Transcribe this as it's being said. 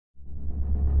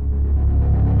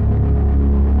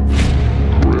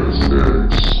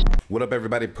What up,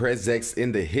 everybody? Prezz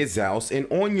in the his house, and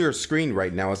on your screen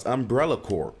right now is Umbrella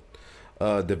Corp,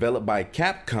 developed by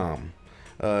Capcom.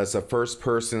 It's a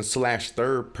first-person /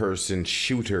 third-person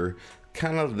shooter,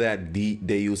 kind of that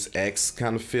Deus Ex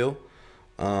kind of feel.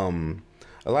 A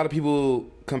lot of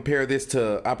people compare this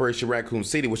to Operation Raccoon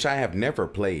City, which I have never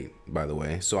played, by the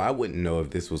way, so I wouldn't know if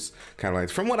this was kind of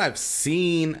like. From what I've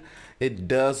seen, it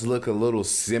does look a little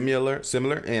similar,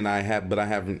 and I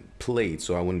haven't played,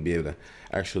 so I wouldn't be able to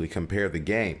actually compare the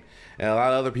game. And a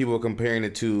lot of other people are comparing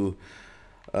it to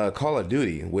Call of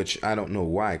Duty, which I don't know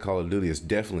why. Call of Duty is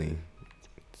definitely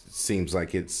seems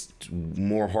like it's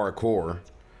more hardcore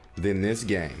than this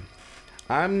game.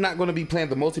 I'm not going to be playing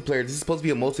the multiplayer. This is supposed to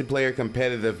be a multiplayer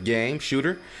competitive game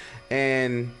shooter,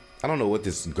 and I don't know what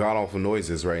this god-awful noise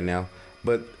is right now,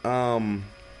 but I'm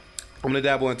going to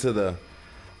dabble into the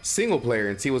single player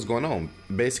and see what's going on.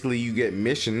 Basically, you get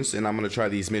missions, and I'm going to try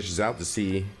these missions out to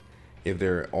see if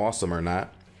they're awesome or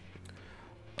not.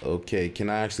 Okay, can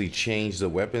I actually change the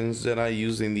weapons that I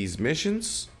use in these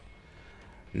missions?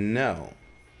 No,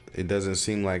 it doesn't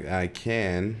seem like I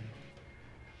can.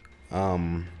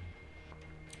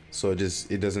 So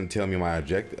it doesn't tell me my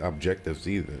objectives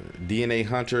either. DNA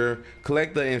Hunter,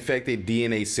 collect the infected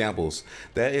DNA samples.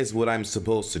 That is what I'm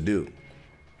supposed to do.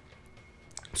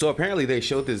 So apparently they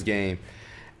showed this game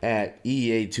at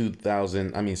E3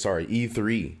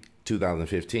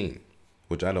 2015,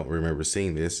 which I don't remember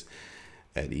seeing this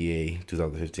at EA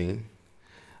 2015.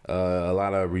 A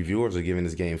lot of reviewers are giving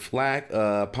this game flack.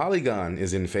 Polygon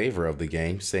is in favor of the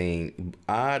game, saying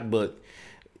odd, but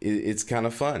it's kind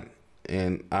of fun.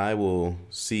 And I will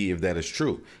see if that is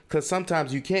true, because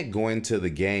sometimes you can't go into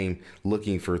the game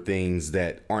looking for things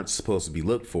that aren't supposed to be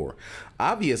looked for.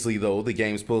 Obviously, though, the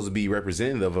game is supposed to be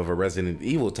representative of a Resident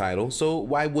Evil title, so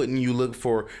why wouldn't you look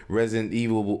for Resident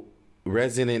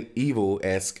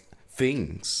Evil-esque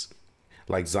things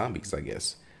like zombies, I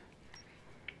guess.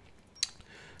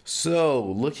 So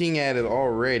looking at it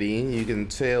already, you can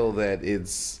tell that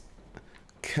it's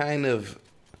kind of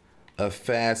a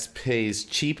fast-paced,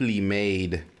 cheaply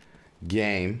made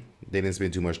game. They didn't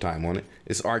spend too much time on it.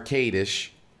 It's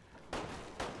arcade-ish.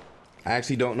 I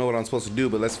actually don't know what I'm supposed to do,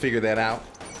 but let's figure that out.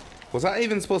 Was I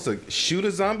even supposed to shoot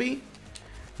a zombie?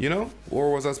 You know?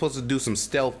 Or was I supposed to do some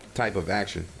stealth type of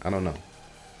action? I don't know.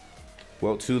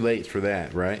 Well, too late for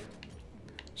that, right?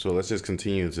 So let's just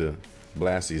continue to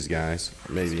blast these guys,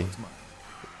 maybe.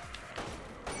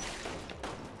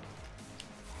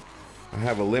 I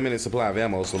have a limited supply of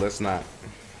ammo, so let's not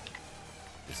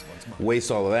waste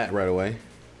all of that right away.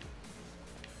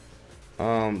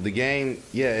 The game,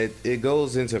 yeah, it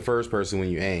goes into first person when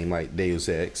you aim, like Deus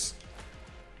Ex,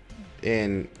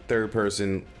 and third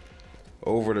person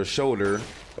over the shoulder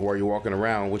while you're walking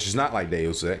around, which is not like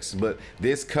Deus Ex, but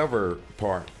this cover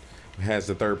part has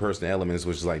the third person elements,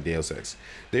 which is like Deus Ex.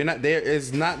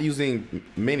 It's not using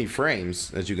many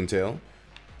frames, as you can tell.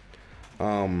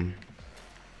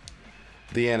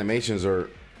 The animations are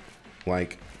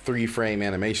like 3-frame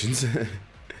animations,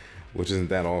 which isn't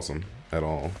that awesome at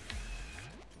all.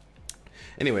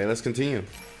 Anyway, let's continue.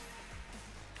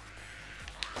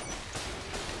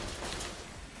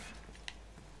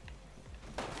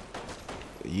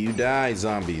 You die,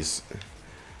 zombies.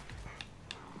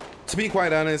 To be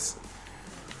quite honest,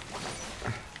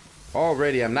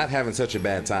 already I'm not having such a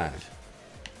bad time.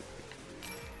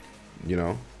 You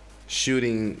know,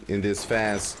 shooting in this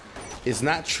fast. It's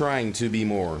not trying to be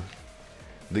more.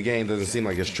 The game doesn't seem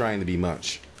like it's trying to be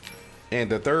much. And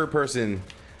the third person,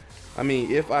 I mean,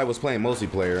 if I was playing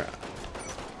multiplayer,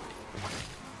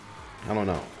 I don't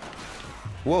know.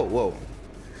 Whoa, whoa.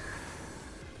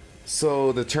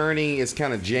 So the turning is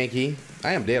kind of janky.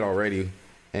 I am dead already,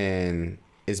 and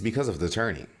it's because of the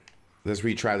turning. Let's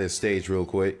retry this stage real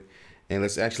quick, and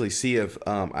let's actually see if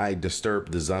I disturb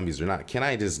the zombies or not. Can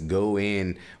I just go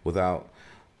in without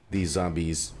these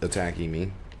zombies attacking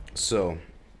me? So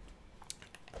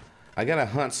I gotta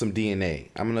hunt some DNA.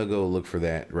 I'm gonna go look for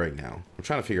that right now. I'm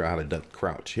trying to figure out how to duck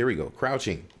crouch. Here we go.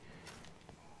 Crouching.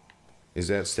 Is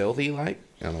that stealthy like?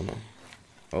 I don't know.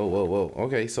 Oh, whoa, whoa.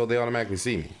 Okay, so they automatically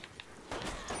see me.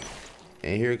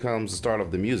 And here comes the start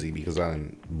of the music, because I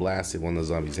blasted one of the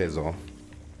zombies' heads off.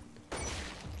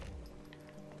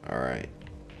 Alright.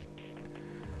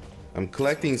 I'm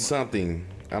collecting something.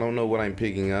 I don't know what I'm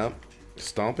picking up.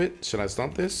 Stomp it? Should I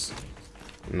stomp this?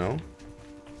 No.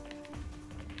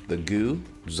 The goo?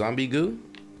 Zombie goo?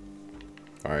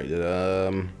 Alright,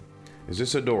 is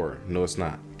this a door? No, it's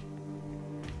not.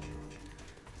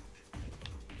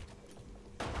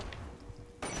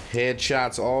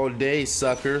 Headshots all day,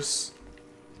 suckers.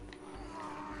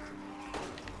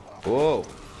 Whoa.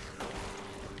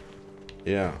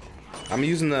 Yeah. I'm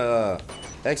using the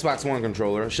Xbox One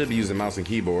controller. I should be using mouse and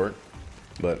keyboard,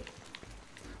 but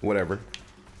whatever.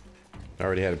 I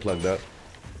already had it plugged up.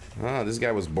 Ah, this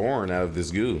guy was born out of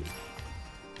this goo.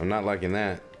 I'm not liking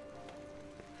that.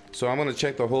 So I'm gonna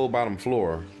check the whole bottom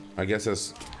floor. I guess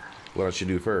that's what I should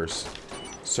do first.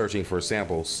 Searching for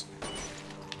samples.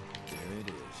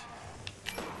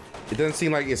 It doesn't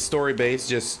seem like it's story-based,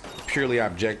 just purely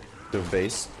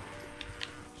objective-based.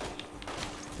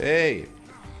 Hey!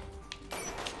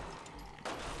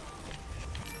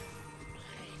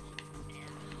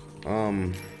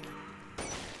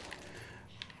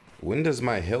 When does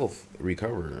my health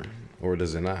recover? Or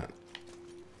does it not?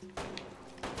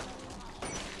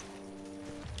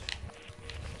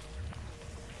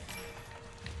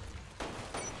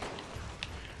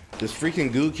 This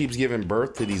freaking goo keeps giving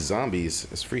birth to these zombies.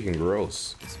 It's freaking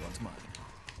gross. This one's mine.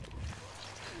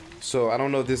 So I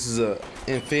don't know if this is a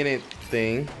infinite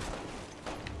thing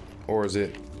or is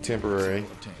it temporary.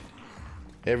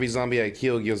 Every zombie I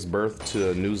kill gives birth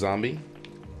to a new zombie.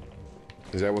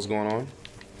 Is that what's going on?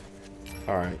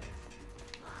 All right.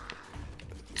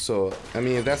 So I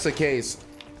mean, if that's the case,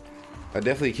 I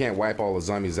definitely can't wipe all the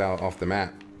zombies out off the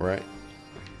map, right?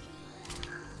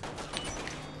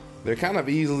 They're kind of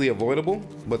easily avoidable,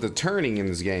 but the turning in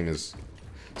this game is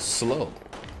slow.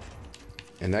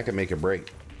 And that could make or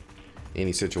break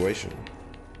any situation.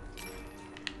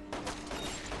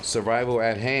 Survival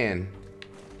at hand.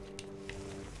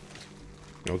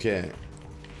 Okay.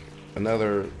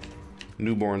 Another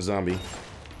newborn zombie.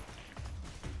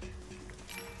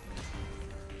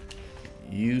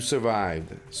 You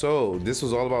survived. So, this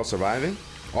was all about surviving?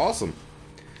 Awesome.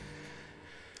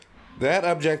 That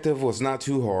objective was not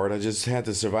too hard. I just had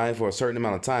to survive for a certain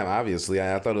amount of time. Obviously,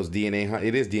 I thought it was DNA.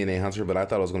 It is DNA Hunter, but I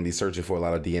thought I was going to be searching for a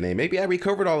lot of DNA. Maybe I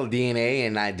recovered all the DNA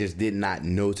and I just did not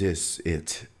notice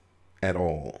it at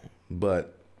all.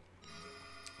 But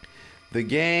the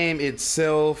game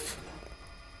itself,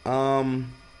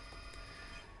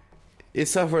 it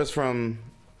suffers from,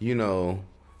 you know,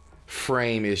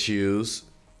 frame issues.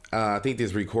 I think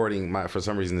this recording, for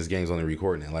some reason, this game's only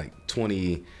recording at like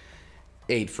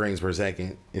 28 frames per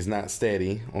second. Is not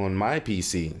steady on my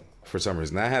PC for some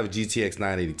reason. I have a GTX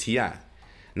 980 Ti.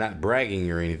 Not bragging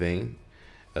or anything,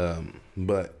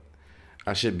 but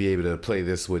I should be able to play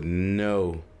this with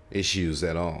no issues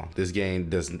at all. This game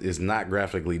is not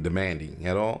graphically demanding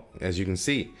at all, as you can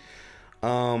see.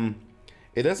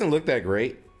 It doesn't look that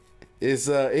great.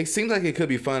 It seems like it could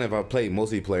be fun if I played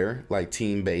multiplayer, like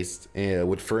team-based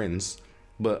with friends.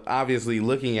 But obviously,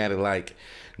 looking at it like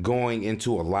going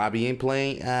into a lobby and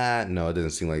playing, no, it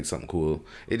doesn't seem like something cool.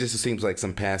 It just seems like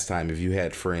some pastime if you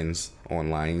had friends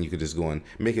online. You could just go and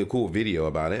make a cool video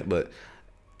about it. But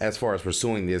as far as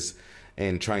pursuing this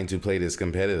and trying to play this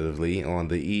competitively on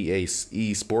the EA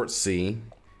esports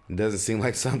scene, it doesn't seem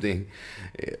like something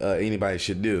anybody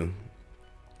should do.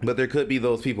 But there could be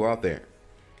those people out there.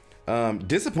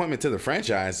 Disappointment to the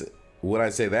franchise. Would I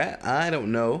say that? I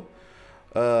don't know.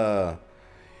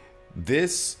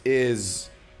 This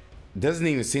doesn't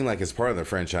even seem like it's part of the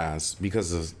franchise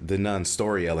because of the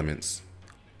non-story elements.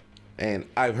 And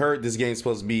I've heard this game's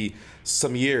supposed to be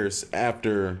some years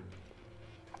after,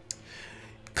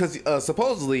 because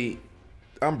supposedly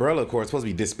Umbrella Corps is supposed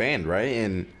to be disbanded, right?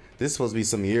 And this is supposed to be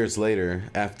some years later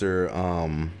after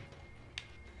I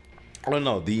don't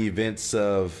know, the events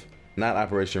of not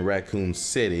Operation Raccoon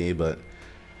City, but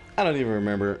I don't even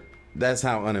remember. That's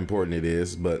how unimportant it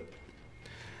is, but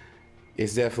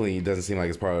it's definitely doesn't seem like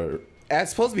it's part of.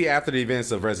 It's supposed to be after the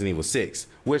events of Resident Evil 6,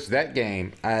 which that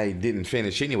game I didn't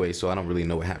finish anyway, so I don't really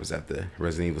know what happens after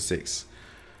Resident Evil 6.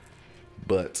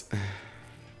 But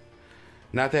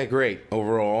not that great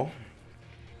overall,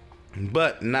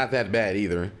 but not that bad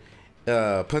either.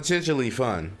 Potentially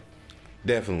fun,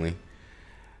 definitely,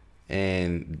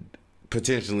 and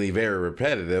potentially very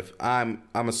repetitive. I'm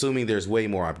assuming there's way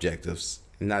more objectives,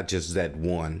 not just that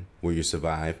one where you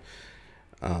survive.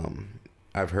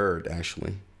 I've heard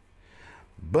actually.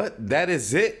 But that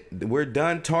is it. We're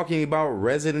done talking about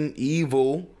Resident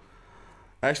Evil.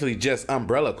 Actually, just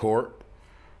Umbrella Corps,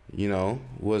 you know,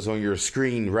 was on your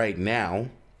screen right now.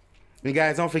 And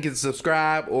guys, don't forget to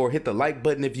subscribe or hit the like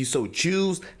button if you so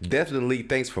choose. Definitely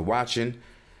thanks for watching.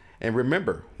 And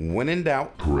remember, when in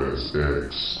doubt, press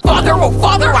X. Father, oh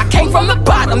Father, I came from the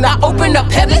bottom. Now open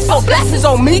up heaven, so blessings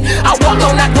on me. I walked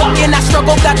on that walk and I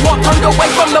struggled that walk, turned away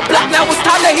from the block. Now it's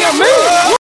time to hear me.